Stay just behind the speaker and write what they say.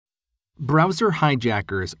Browser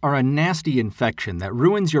hijackers are a nasty infection that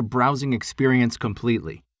ruins your browsing experience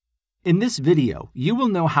completely. In this video, you will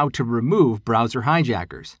know how to remove browser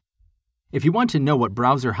hijackers. If you want to know what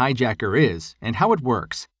browser hijacker is and how it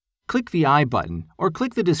works, click the I button or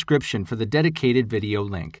click the description for the dedicated video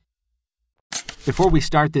link. Before we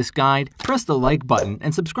start this guide, press the like button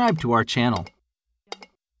and subscribe to our channel.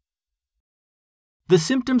 The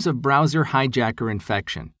symptoms of browser hijacker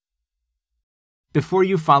infection. Before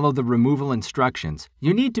you follow the removal instructions,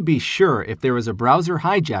 you need to be sure if there is a browser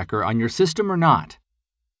hijacker on your system or not.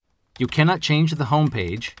 You cannot change the home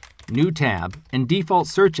page, new tab, and default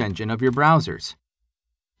search engine of your browsers.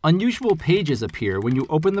 Unusual pages appear when you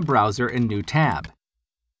open the browser in new tab.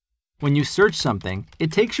 When you search something,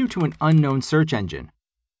 it takes you to an unknown search engine.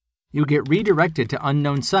 You get redirected to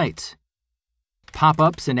unknown sites.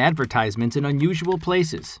 Pop-ups and advertisements in unusual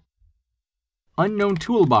places. Unknown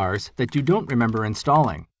toolbars that you don't remember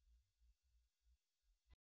installing.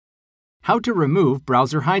 How to remove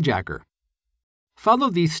browser hijacker. Follow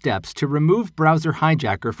these steps to remove browser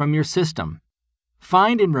hijacker from your system.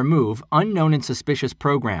 Find and remove unknown and suspicious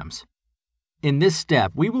programs. In this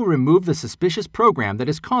step, we will remove the suspicious program that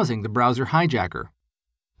is causing the browser hijacker.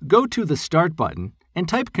 Go to the Start button and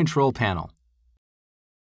type Control Panel.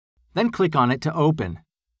 Then click on it to open.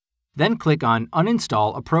 Then click on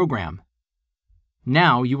Uninstall a program.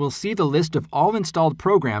 Now you will see the list of all installed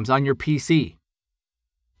programs on your PC.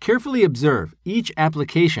 Carefully observe each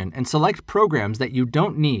application and select programs that you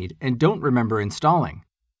don't need and don't remember installing.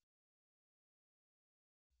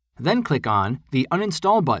 Then click on the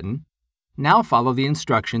Uninstall button. Now follow the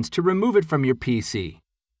instructions to remove it from your PC.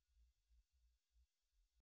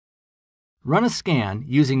 Run a scan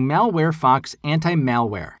using MalwareFox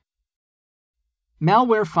anti-malware.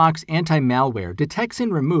 MalwareFox anti-malware detects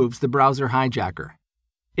and removes the browser hijacker.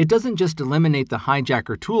 It doesn't just eliminate the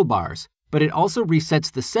hijacker toolbars, but it also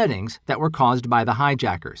resets the settings that were caused by the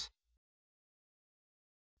hijackers.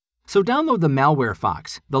 So download the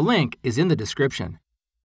MalwareFox. The link is in the description.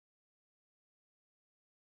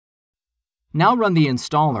 Now run the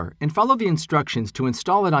installer and follow the instructions to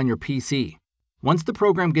install it on your PC. Once the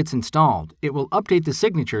program gets installed, it will update the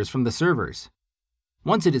signatures from the servers.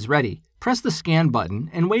 Once it is ready, press the Scan button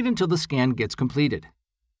and wait until the scan gets completed.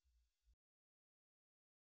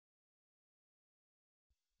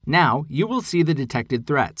 Now you will see the detected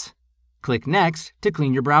threats. Click Next to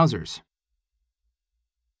clean your browsers.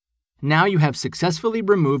 Now you have successfully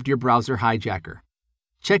removed your browser hijacker.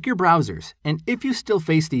 Check your browsers, and if you still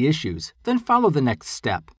face the issues, then follow the next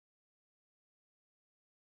step.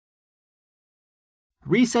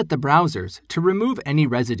 Reset the browsers to remove any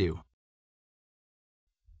residue.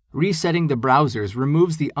 Resetting the browsers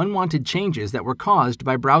removes the unwanted changes that were caused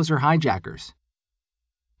by browser hijackers.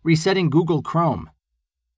 Resetting Google Chrome.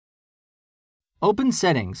 Open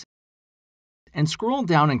Settings and scroll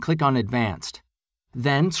down and click on Advanced.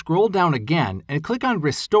 Then scroll down again and click on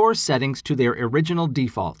Restore Settings to their original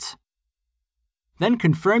defaults. Then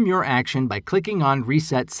confirm your action by clicking on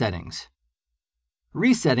Reset Settings.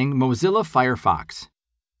 Resetting Mozilla Firefox.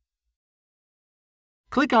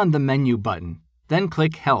 Click on the Menu button. Then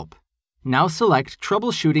click Help. Now select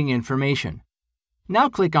Troubleshooting Information. Now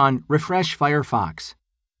click on Refresh Firefox.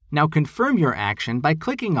 Now confirm your action by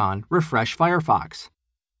clicking on Refresh Firefox.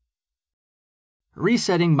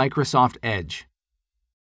 Resetting Microsoft Edge.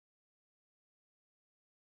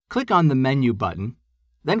 Click on the Menu button,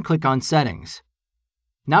 then click on Settings.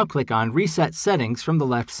 Now click on Reset Settings from the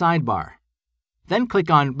left sidebar. Then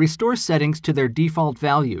click on Restore Settings to their default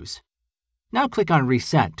values. Now click on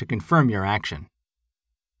Reset to confirm your action.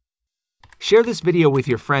 Share this video with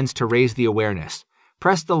your friends to raise the awareness.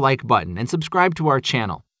 Press the like button and subscribe to our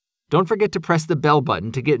channel. Don't forget to press the bell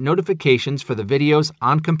button to get notifications for the videos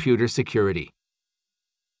on computer security.